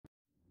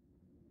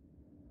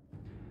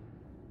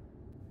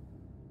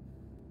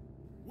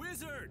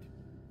Wizard!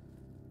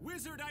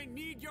 Wizard, I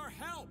need your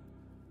help!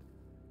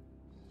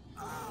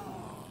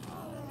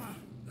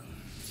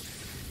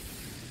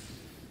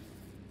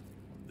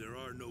 There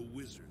are no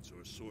wizards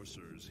or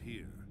sorcerers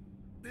here.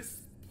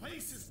 This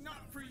place is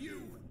not for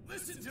you!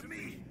 Listen to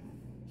me!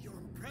 Your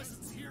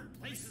presence here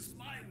places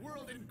my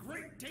world in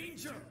great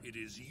danger! It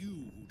is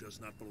you who does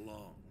not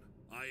belong.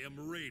 I am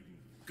Raiden,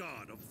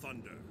 God of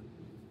Thunder.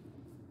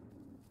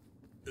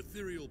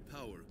 Ethereal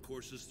power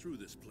courses through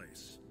this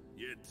place,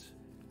 yet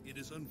it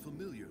is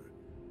unfamiliar.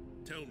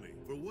 Tell me,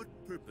 for what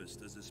purpose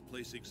does this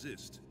place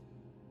exist?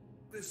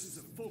 This is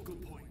a focal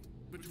point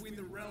between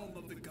the realm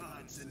of the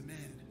gods and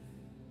men.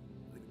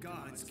 The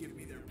gods give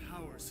me their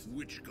powers.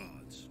 Which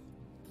gods?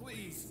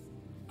 Please,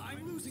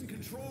 I'm losing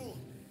control.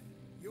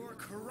 You're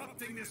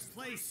corrupting this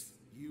place.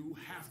 You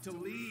have to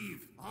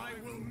leave. I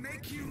will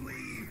make you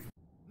leave.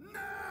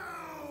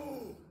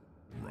 Now!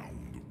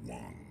 Round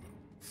 1.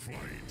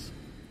 Fight!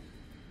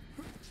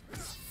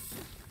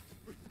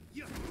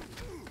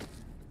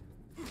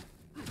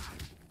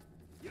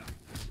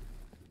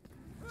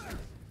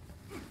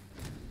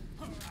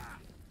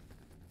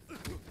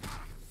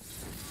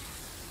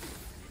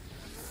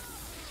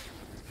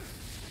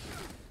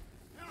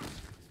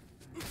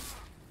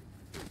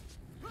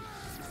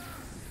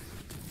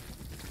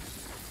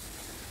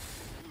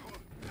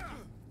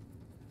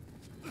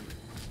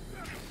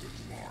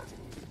 Marvel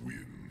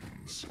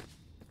wins.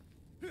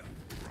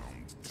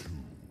 Round 2.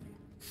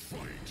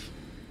 Fight!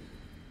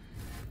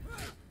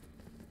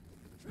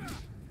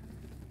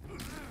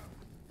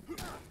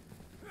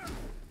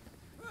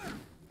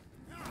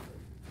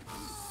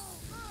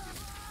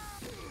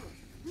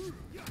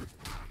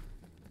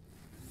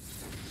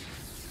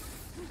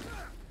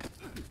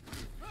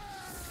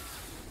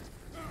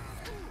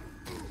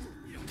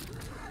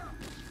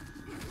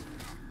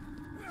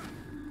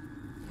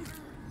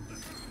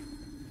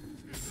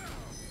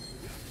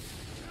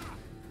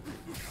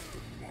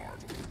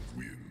 Marvel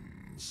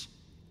wins.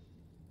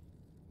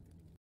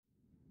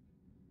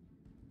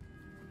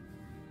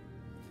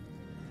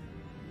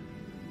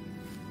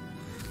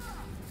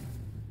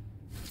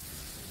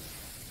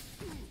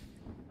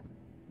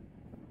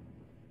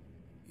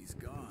 He's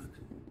gone.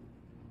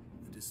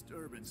 The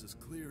disturbance is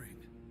clearing.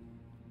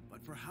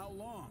 But for how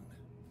long?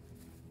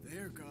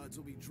 Their gods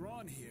will be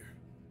drawn here.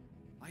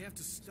 I have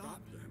to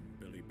stop them,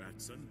 Billy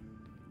Batson.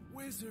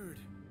 Wizard!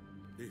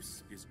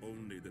 This is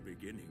only the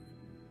beginning.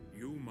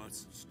 You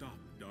must stop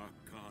Dark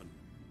Khan.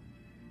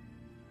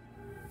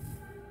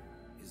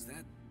 Is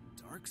that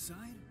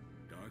Darkseid?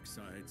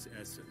 Darkseid's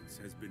essence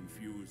has been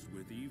fused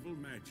with evil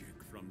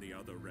magic from the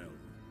other realm.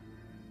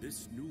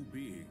 This new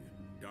being,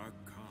 Dark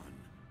Khan,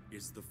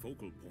 is the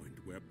focal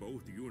point where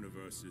both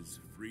universes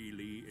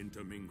freely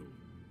intermingle.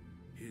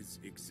 His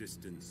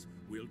existence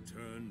will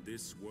turn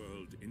this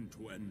world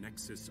into a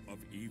nexus of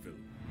evil.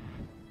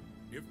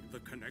 If the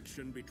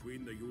connection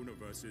between the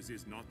universes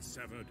is not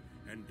severed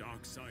and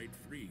Darkseid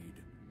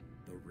freed,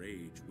 the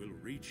rage will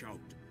reach out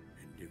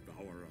and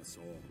devour us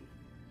all.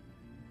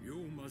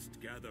 You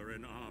must gather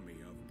an army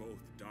of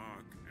both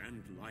dark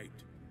and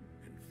light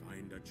and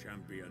find a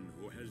champion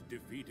who has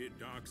defeated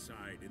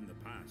Darkseid in the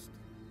past.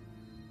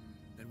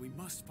 Then we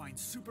must find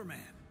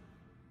Superman.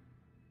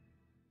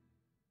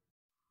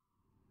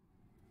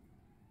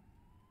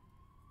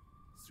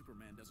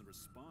 Superman doesn't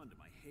respond to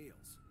my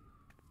hails.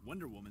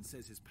 Wonder Woman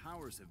says his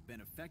powers have been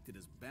affected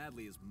as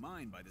badly as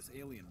mine by this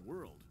alien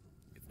world,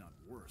 if not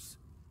worse.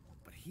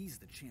 But he's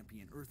the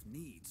champion Earth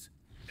needs.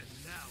 And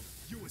now,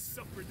 you will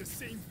suffer the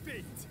same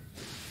fate!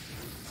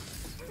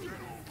 Get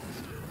over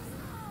here!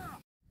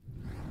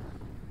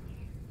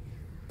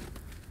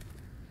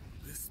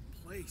 This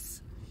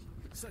place,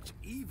 such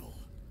evil.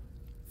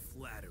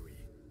 Flattery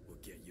will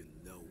get you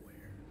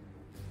nowhere.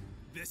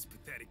 This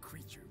pathetic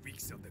creature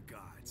reeks of the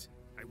gods.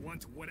 I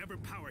want whatever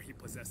power he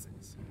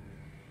possesses.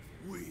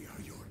 We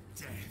are your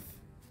death.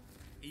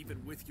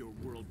 Even with your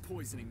world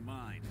poisoning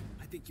mine,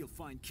 I think you'll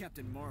find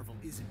Captain Marvel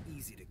isn't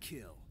easy to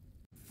kill.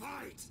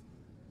 Fight!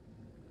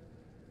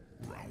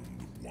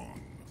 Round 1.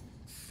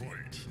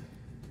 Fight!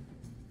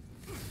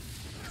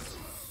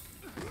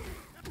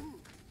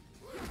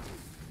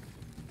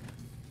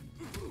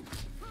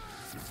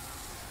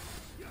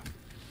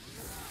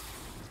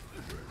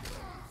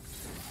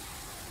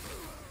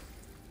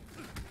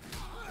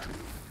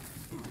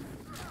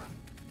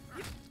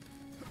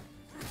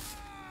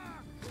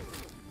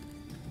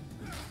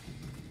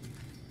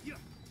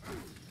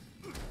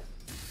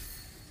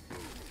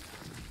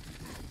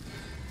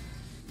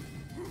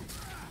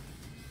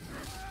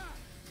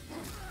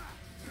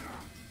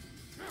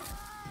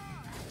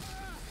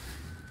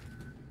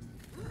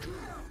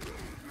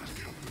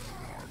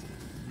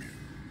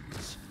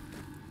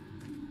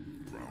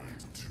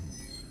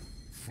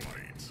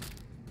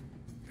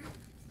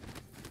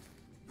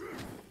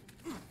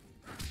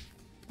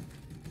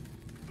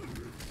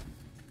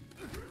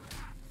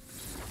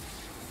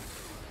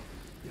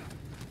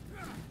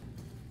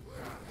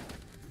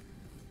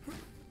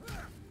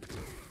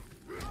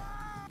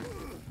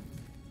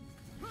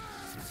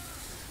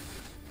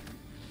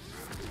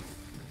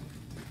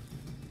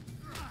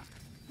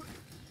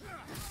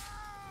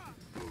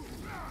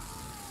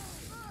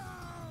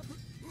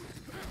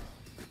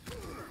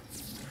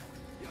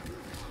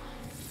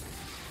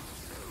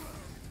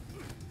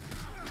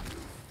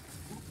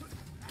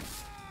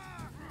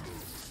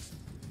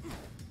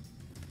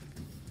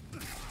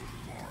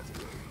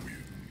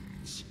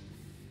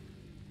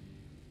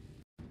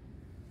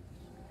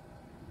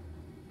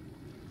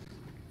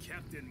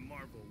 Captain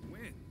Marvel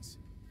wins.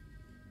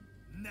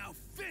 Now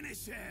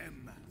finish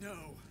him!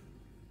 No.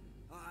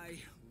 I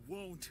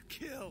won't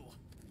kill.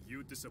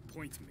 You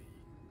disappoint me.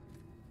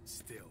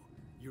 Still,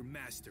 your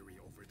mastery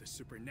over the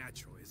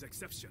supernatural is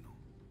exceptional.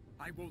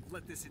 I won't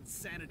let this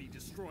insanity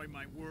destroy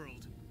my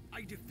world.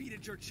 I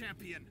defeated your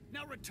champion.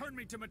 Now return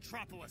me to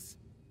Metropolis.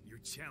 Your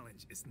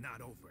challenge is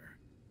not over.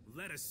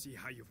 Let us see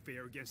how you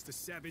fare against the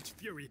savage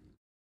fury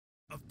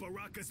of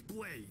Baraka's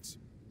blades.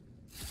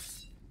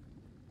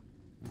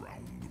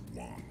 Round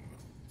 1.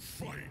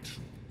 Fight!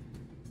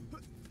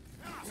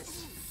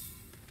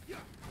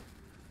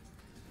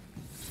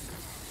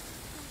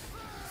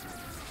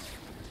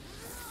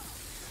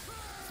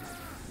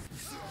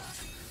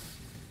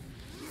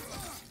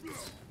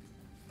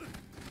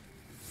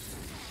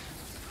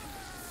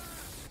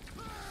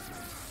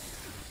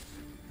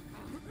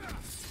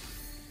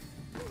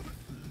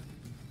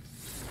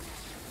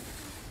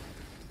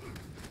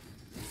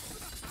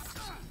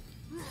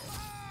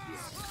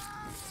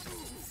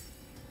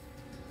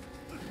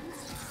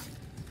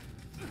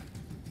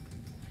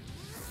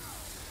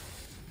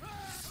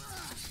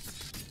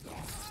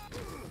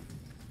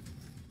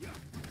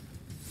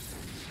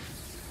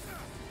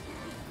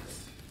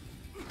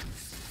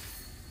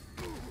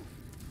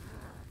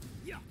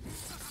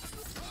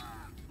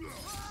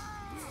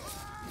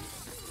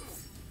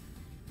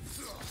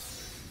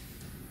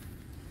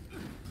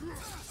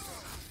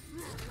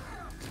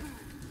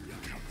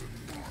 Captain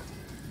Marvel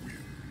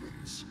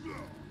wins.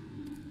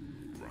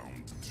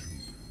 Round 2.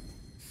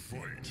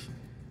 Fight!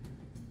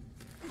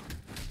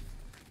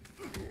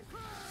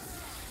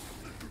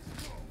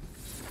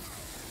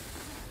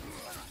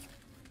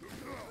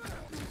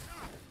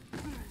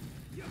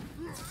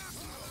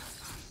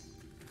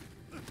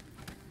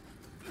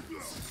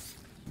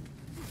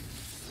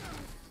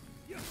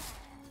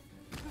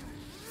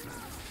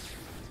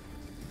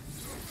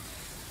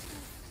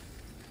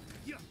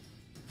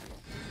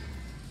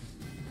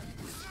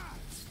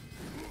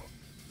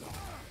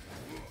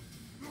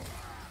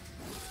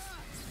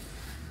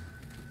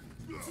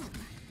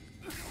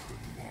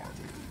 Captain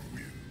Marvel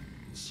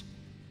wins.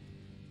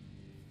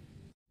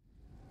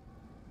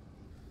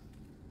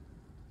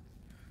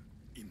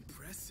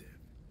 Impressive.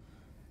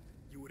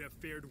 You would have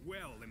fared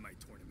well in my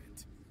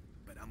tournament,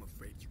 but I'm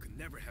afraid you could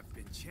never have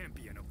been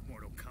champion of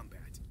Mortal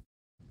Kombat.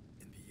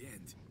 In the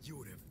end, you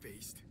would have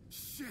faced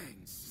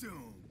Shang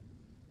Tsung.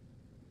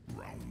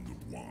 Round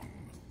 1.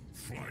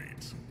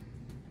 Fight!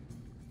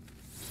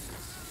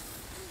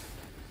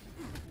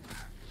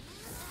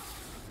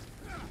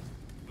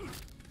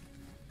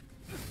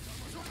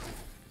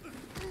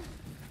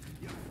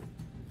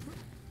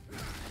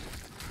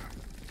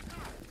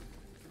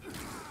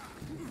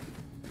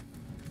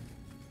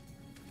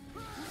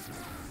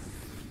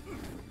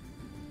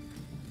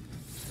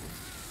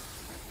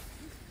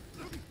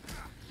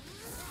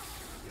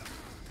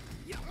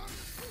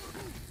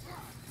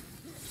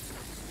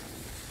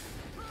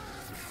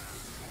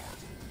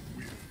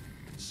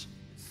 Wins.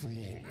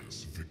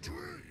 Flawless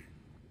victory.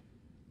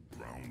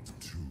 Round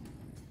 2.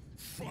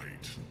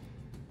 Fight!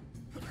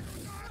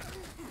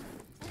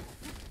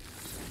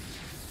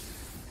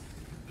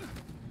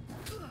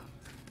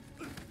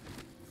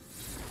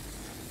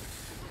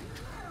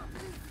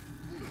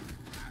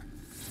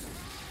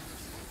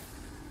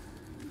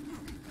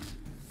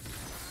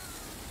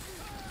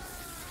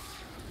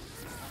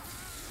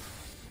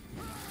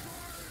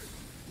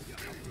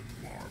 Captain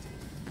Marvel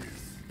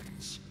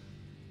wins.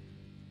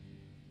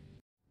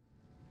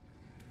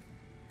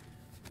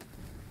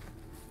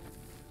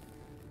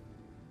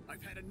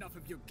 I've had enough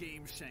of your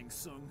game, Shang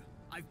Tsung.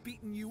 I've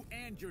beaten you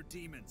and your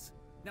demons.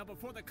 Now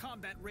before the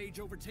combat rage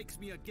overtakes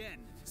me again,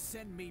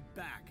 send me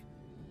back.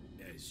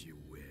 As you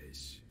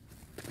wish.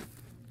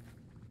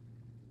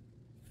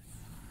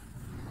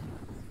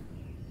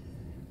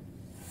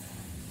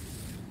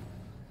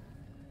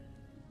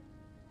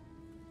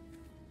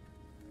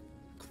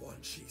 Quan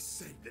Chi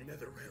said the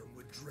Netherrealm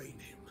would drain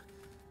him.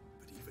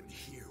 But even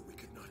here we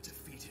could not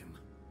defeat him.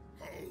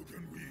 How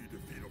can we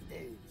defeat a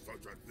foe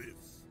such as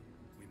this?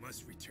 We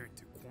must return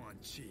to Quan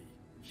Chi.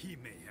 He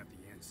may have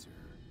the answer.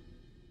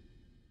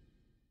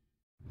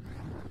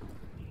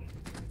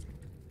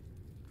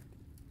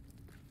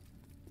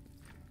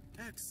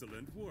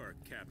 Excellent work,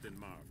 Captain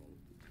Marvel.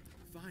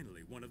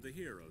 Finally, one of the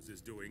heroes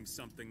is doing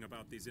something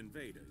about these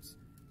invaders.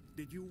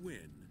 Did you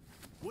win?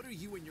 What are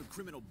you and your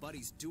criminal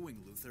buddies doing,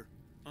 Luther?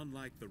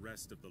 Unlike the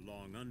rest of the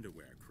long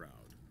underwear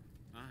crowd,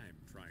 I'm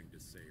trying to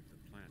save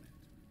the planet.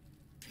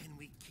 Can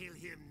we kill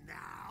him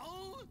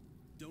now?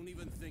 Don't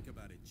even think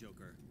about it,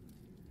 Joker.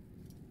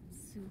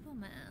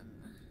 Superman.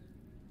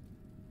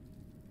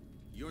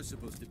 You're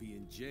supposed to be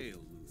in jail,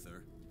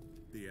 Luther.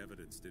 The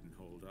evidence didn't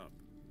hold up.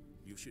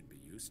 You should be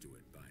used to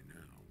it by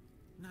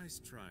now. Nice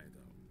try,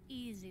 though.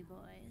 Easy,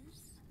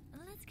 boys.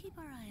 Let's keep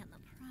our eye on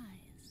the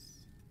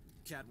prize.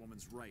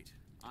 Catwoman's right.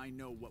 I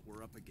know what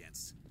we're up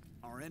against.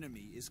 Our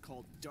enemy is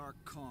called Dark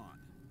Khan.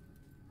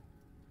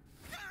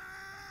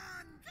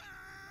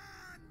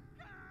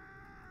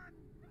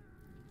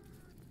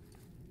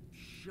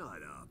 Shut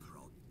up, or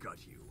I'll gut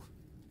you.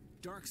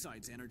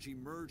 Darkseid's energy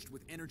merged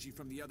with energy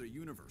from the other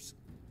universe.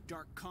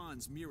 Dark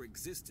Khan's mere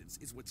existence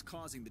is what's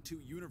causing the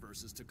two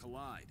universes to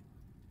collide.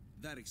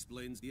 That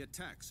explains the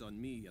attacks on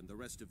me and the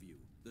rest of you.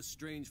 The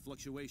strange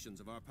fluctuations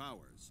of our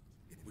powers.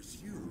 It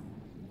was you.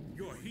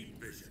 Your heat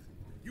vision.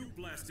 You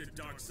blasted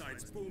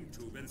Darkseid's boom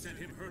tube and sent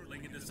him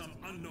hurtling into some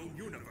unknown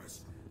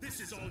universe. This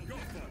is all your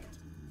fault.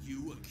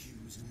 You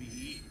accused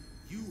me?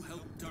 You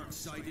helped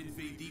Darkseid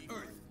invade the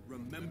Earth,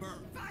 remember?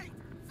 Fight!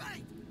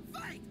 Fight!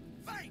 Fight!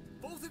 Fight!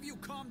 Both of you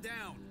calm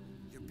down.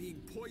 You're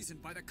being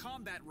poisoned by the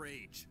combat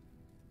rage.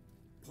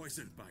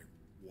 Poisoned by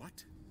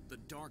what? The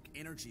dark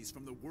energies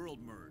from the world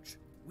merge.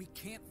 We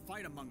can't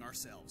fight among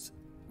ourselves.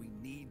 We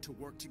need to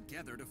work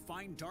together to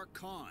find Dark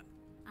Khan.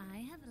 I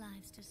have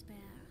lives to spare.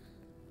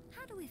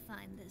 How do we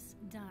find this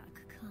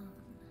Dark Khan?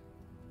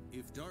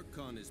 If Dark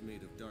Khan is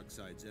made of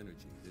Darkseid's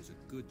energy, there's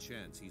a good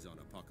chance he's on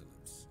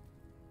Apocalypse.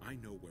 I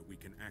know where we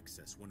can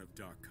access one of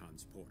Dark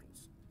Khan's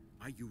portals.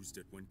 I used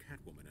it when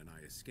Catwoman and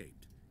I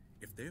escaped.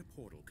 If their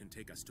portal can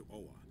take us to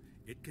Oa,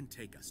 it can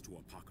take us to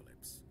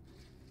Apocalypse.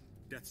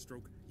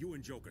 Deathstroke, you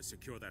and Joker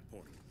secure that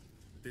portal.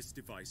 This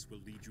device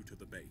will lead you to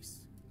the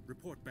base.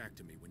 Report back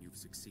to me when you've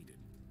succeeded.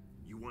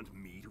 You want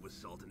me to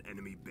assault an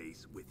enemy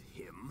base with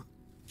him?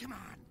 Come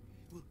on,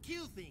 we'll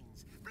kill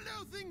things,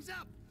 blow things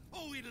up.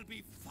 Oh, it'll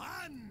be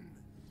fun!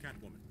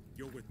 Catwoman,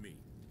 you're with me.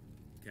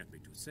 Can't be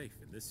too safe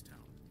in this town.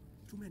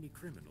 Too many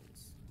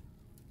criminals.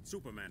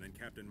 Superman and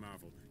Captain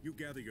Marvel, you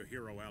gather your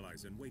hero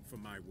allies and wait for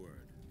my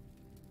word.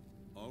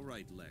 All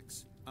right,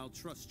 Lex. I'll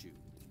trust you.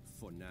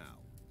 For now.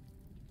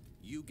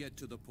 You get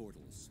to the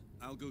portals.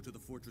 I'll go to the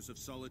Fortress of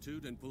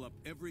Solitude and pull up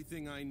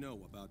everything I know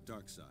about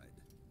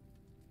Darkseid.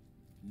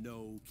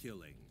 No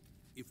killing.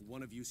 If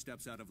one of you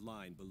steps out of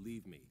line,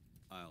 believe me,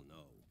 I'll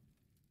know.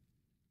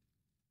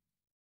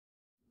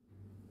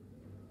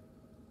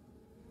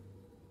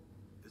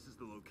 This is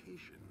the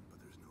location, but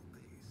there's no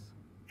base.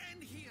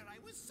 And here I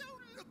was so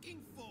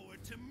looking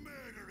forward to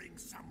murdering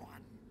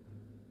someone.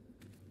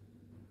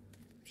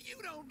 You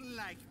don't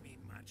like me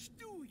much,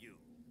 do you?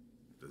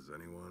 Does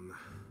anyone?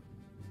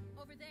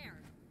 Over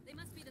there. They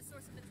must be the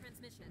source of the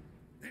transmission.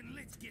 Then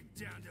let's get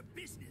down to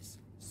business,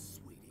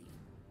 sweetie.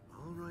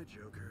 All right,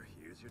 Joker.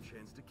 Here's your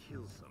chance to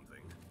kill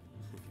something.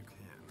 If you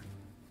can.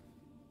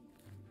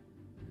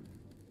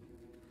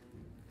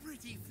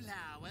 Pretty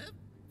flower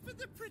for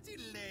the pretty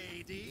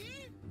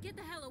lady. Get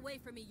the hell away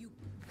from me, you...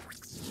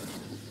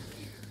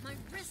 My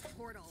wrist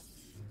portal.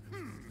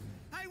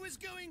 I was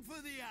going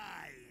for the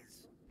eyes.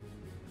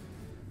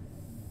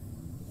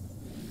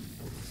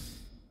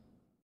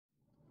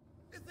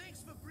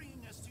 Thanks for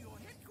bringing us to your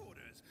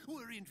headquarters.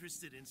 We're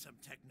interested in some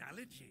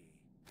technology.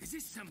 Is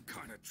this some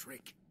kind of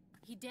trick?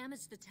 He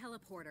damaged the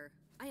teleporter.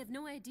 I have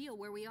no idea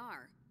where we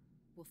are.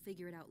 We'll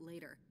figure it out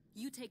later.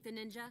 You take the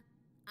ninja,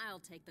 I'll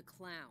take the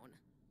clown.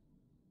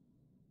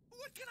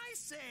 What can I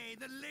say?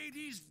 The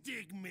ladies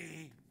dig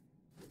me.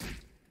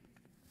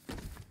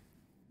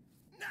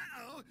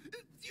 No,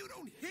 you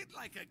don't hit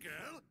like a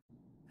girl.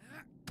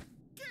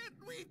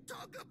 Can't we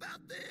talk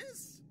about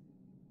this?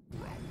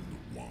 Round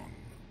one.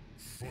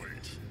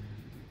 Fight.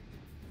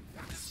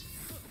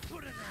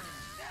 Put it on.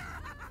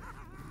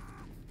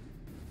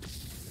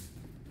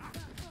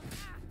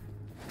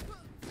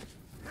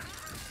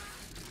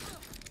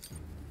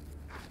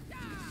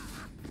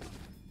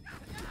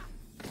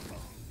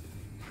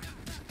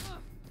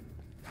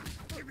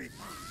 Give me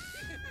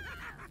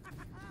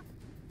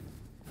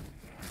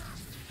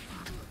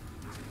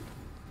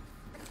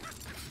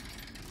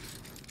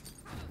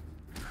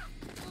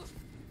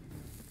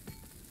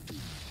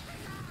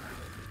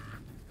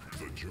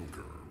The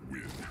Joker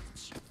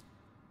wins.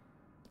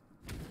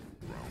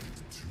 Round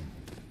two.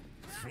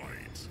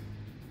 Fight.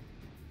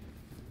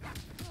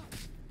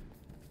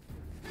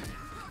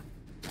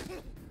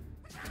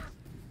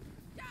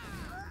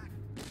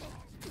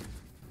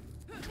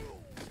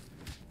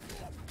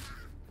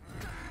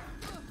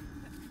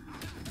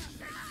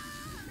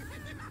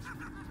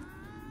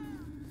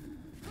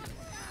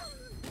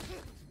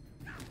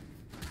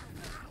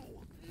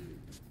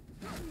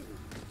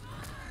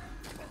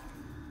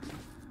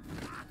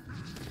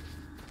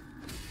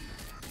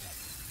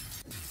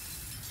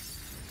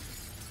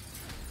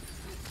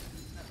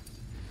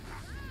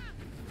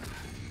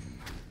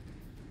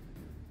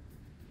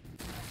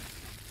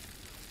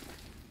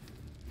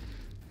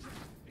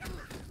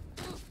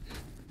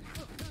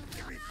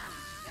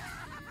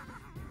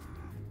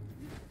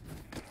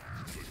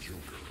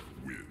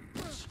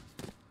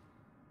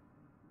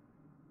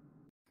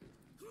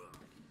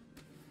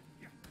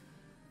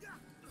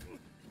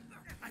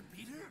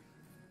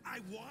 I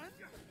won?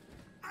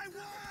 I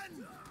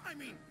won! I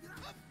mean,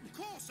 of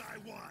course I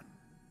won!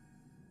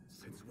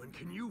 Since when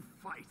can you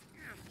fight?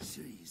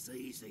 Jeez,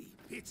 easy.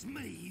 It's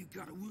me you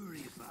gotta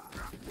worry about.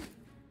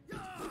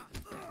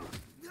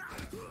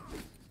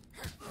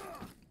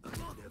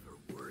 Never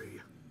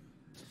worry.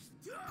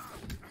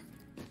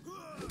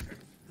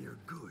 You're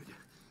good,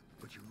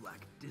 but you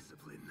lack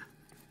discipline.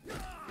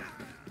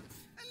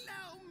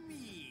 Allow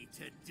me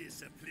to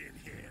discipline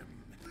him.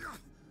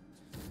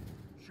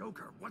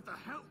 Joker, what the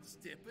hell?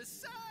 Step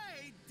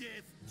aside,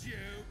 Death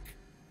Joke.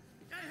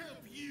 I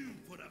hope you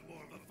put up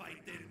more of a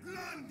fight than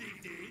Blondie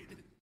did.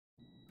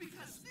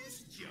 Because this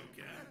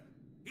Joker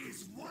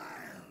is wild.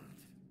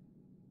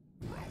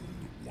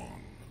 Round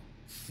one.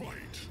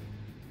 Fight!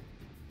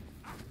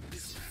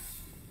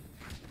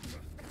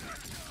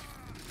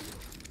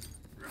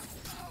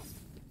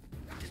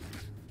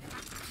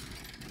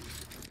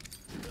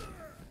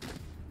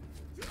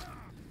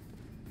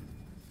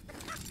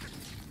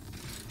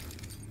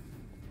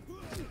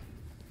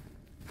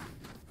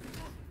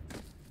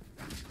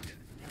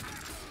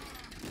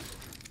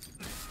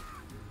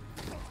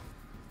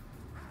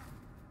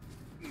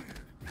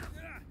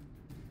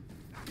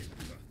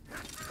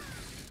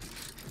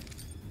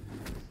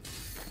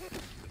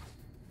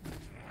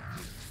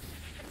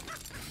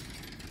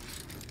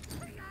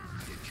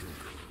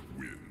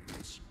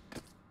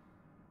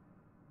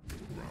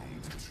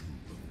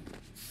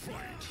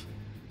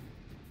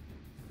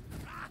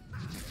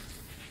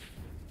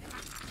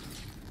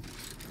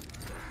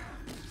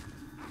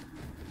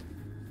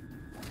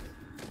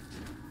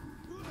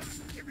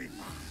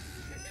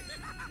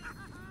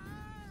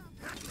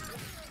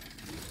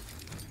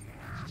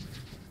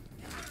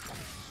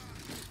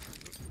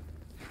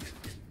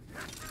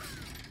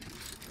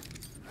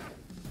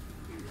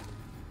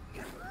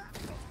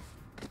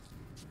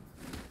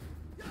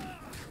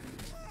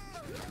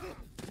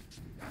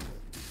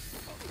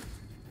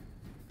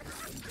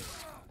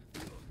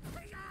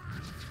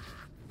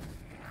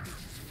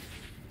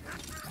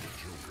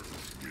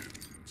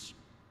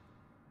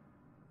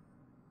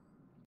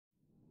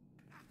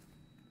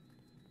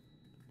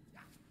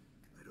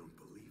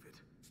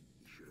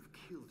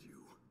 Killed you.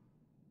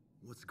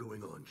 What's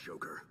going on,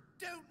 Joker?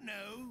 Don't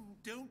know,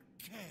 don't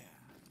care.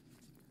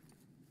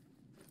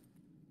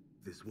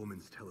 This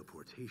woman's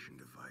teleportation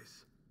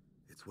device.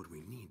 It's what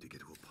we need to get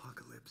to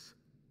Apocalypse.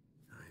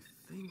 I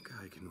think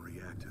I can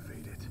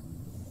reactivate it.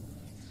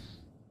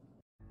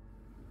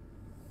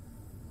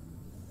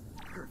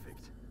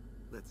 Perfect.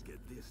 Let's get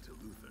this to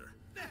Luther.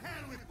 The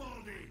hell with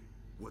Baldy!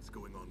 What's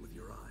going on with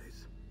your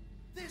eyes?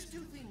 There's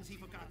two things he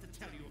forgot to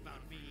tell you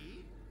about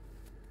me.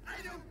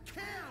 I don't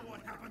care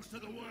what happens to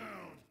the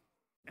world!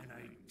 And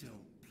I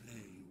don't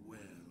play well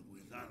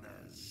with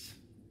others.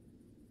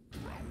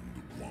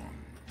 Round one.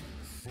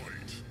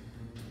 Fight!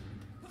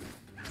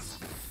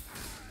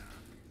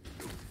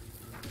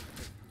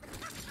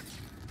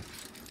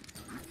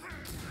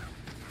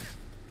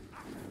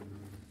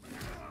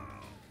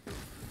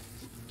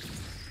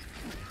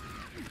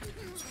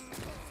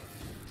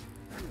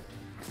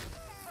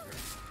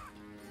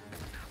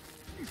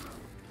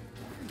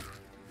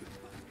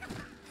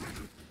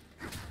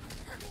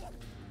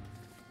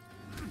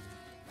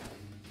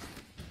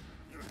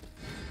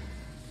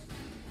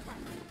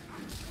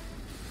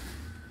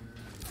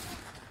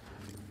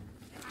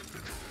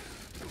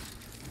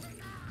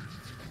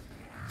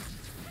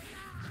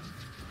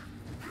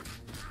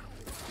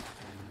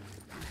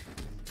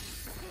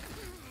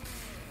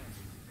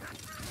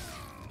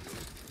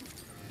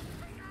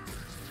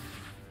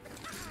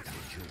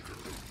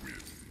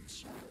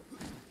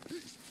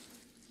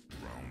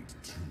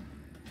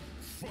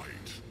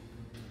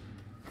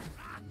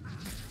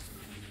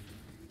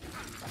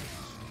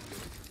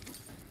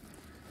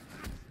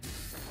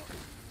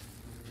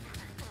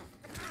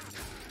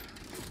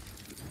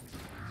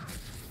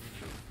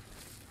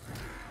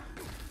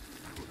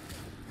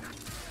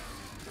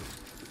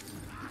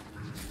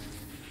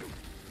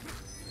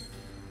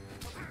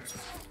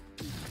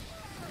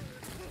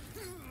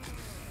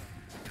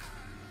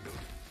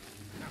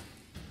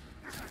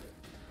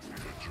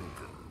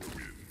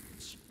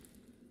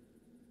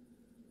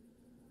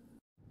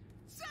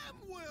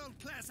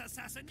 World-class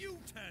assassin you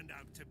turned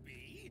out to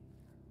be.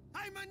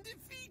 I'm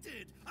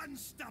undefeated,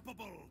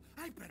 unstoppable.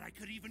 I bet I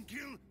could even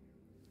kill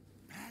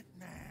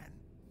Batman.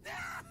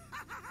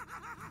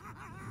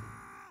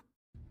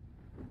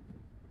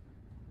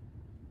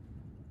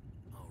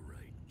 All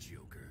right,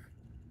 Joker.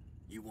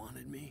 You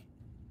wanted me?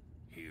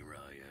 Here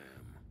I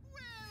am.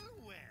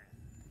 Well, well,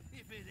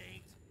 if it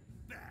ain't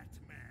Batman.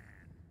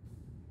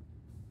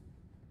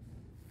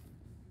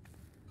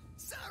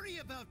 Sorry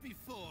about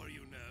before,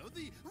 you know.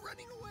 The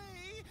running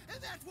away,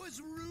 that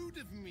was rude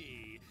of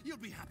me. You'll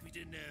be happy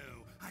to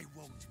know I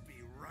won't be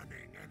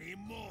running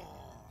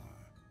anymore.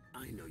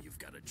 I know you've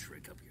got a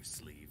trick up your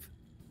sleeve.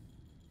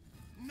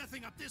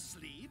 Nothing up this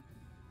sleeve.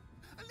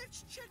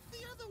 Let's check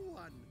the other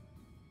one.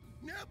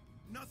 Nope,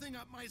 nothing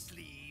up my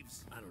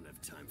sleeves. I don't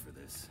have time for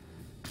this.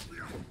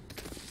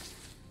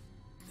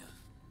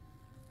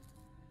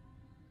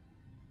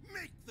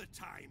 Make the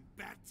time,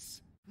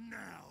 Bats.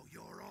 Now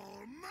you're all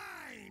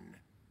mine.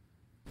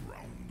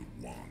 Round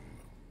one.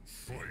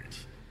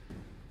 Fight!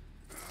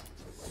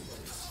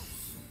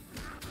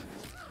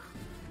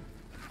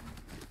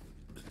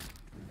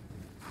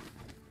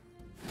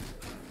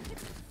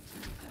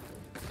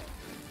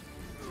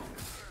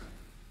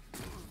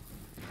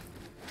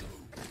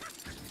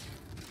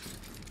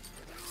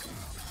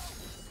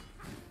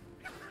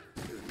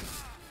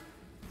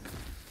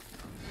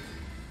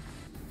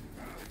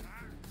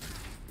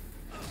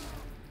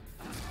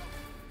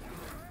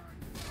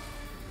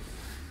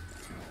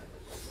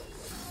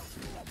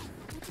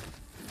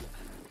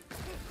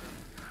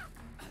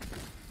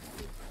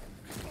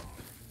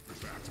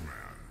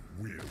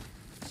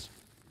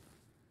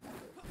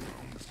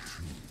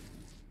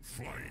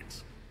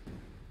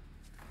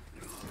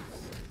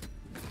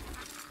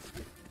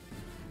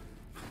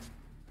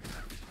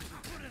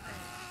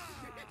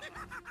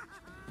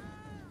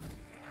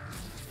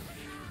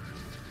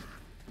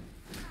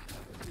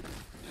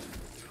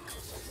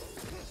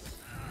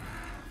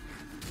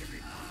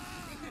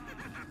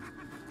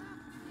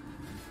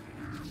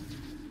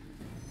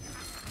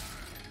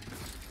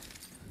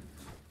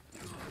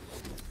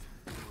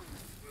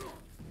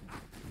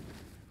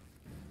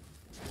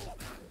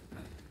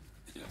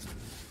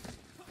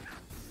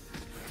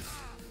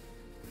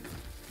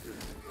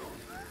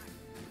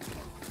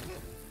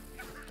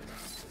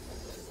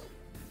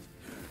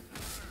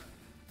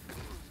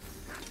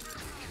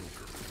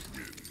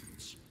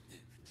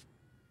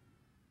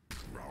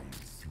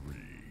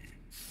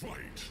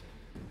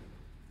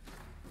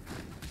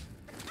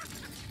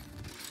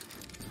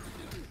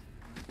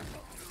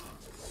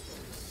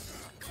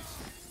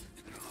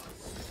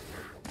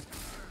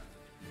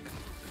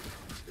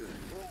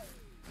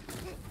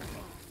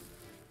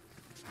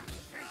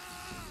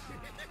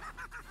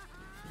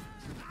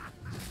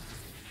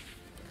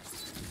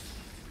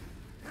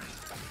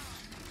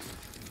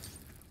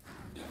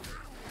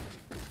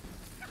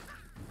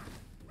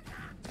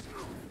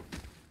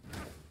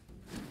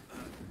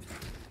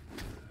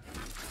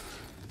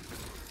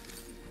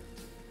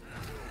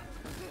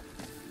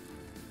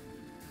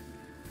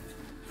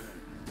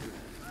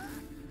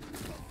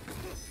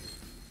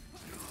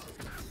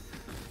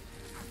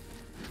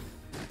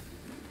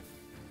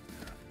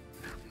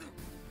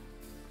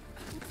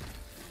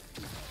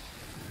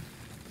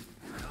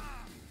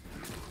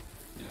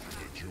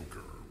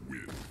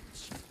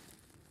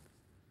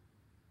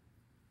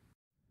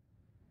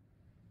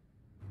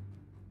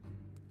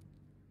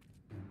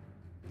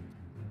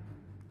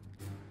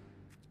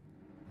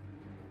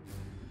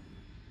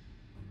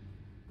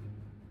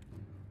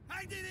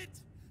 I did it!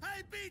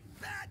 I beat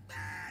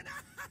Batman!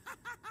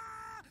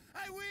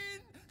 I win!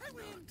 I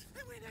win!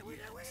 I win! I win!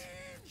 I win!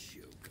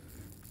 Joker.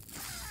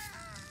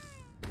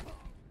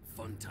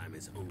 Fun time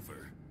is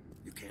over.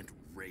 You can't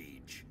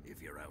rage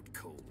if you're out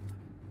cold.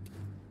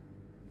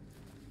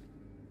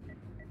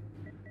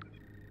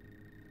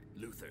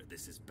 Luther,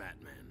 this is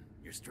Batman.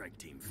 Your strike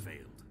team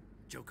failed.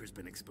 Joker's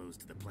been exposed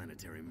to the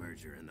planetary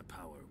merger and the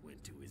power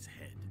went to his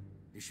head.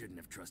 You shouldn't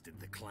have trusted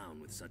the clown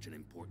with such an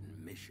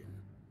important mission.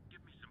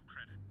 Give me some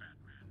credit,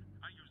 Batman.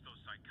 I used those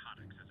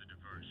psychotics as a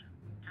diversion.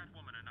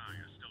 Catwoman and I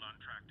are still on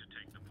track to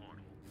take the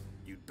portal.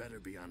 You'd better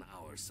be on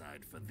our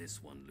side for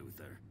this one,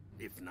 Luther.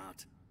 If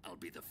not, I'll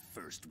be the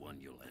first one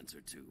you'll answer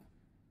to.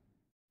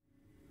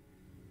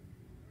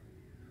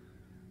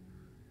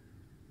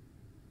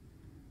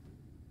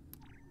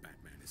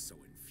 Batman is so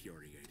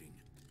infuriating.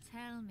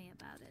 Tell me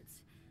about it.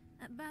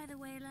 By the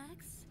way,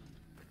 Lex,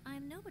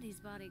 I'm nobody's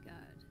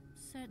bodyguard.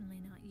 Certainly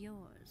not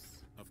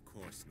yours. Of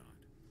course not.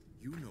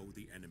 You know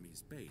the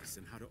enemy's base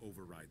and how to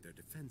override their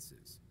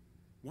defenses.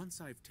 Once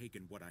I've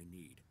taken what I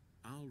need,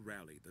 I'll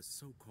rally the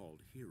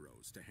so-called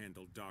heroes to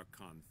handle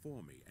Darkhan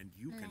for me, and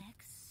you can—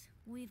 Lex,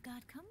 we've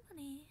got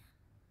company.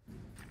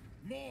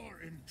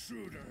 More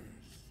intruders!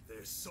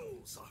 Their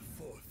souls are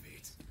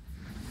forfeit.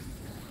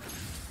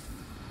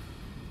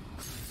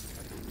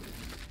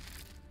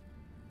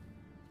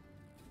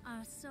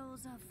 Our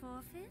souls are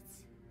forfeit?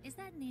 Is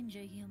that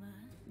ninja humor?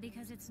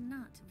 Because it's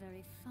not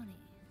very funny.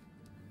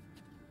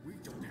 We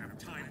don't have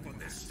time for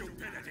this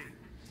stupidity!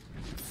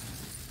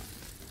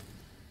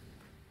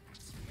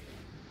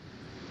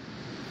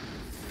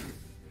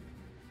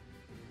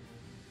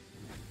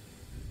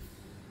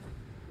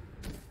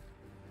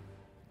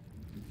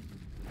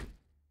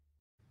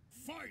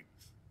 Fight!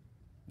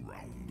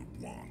 Round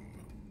 1.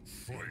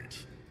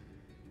 Fight!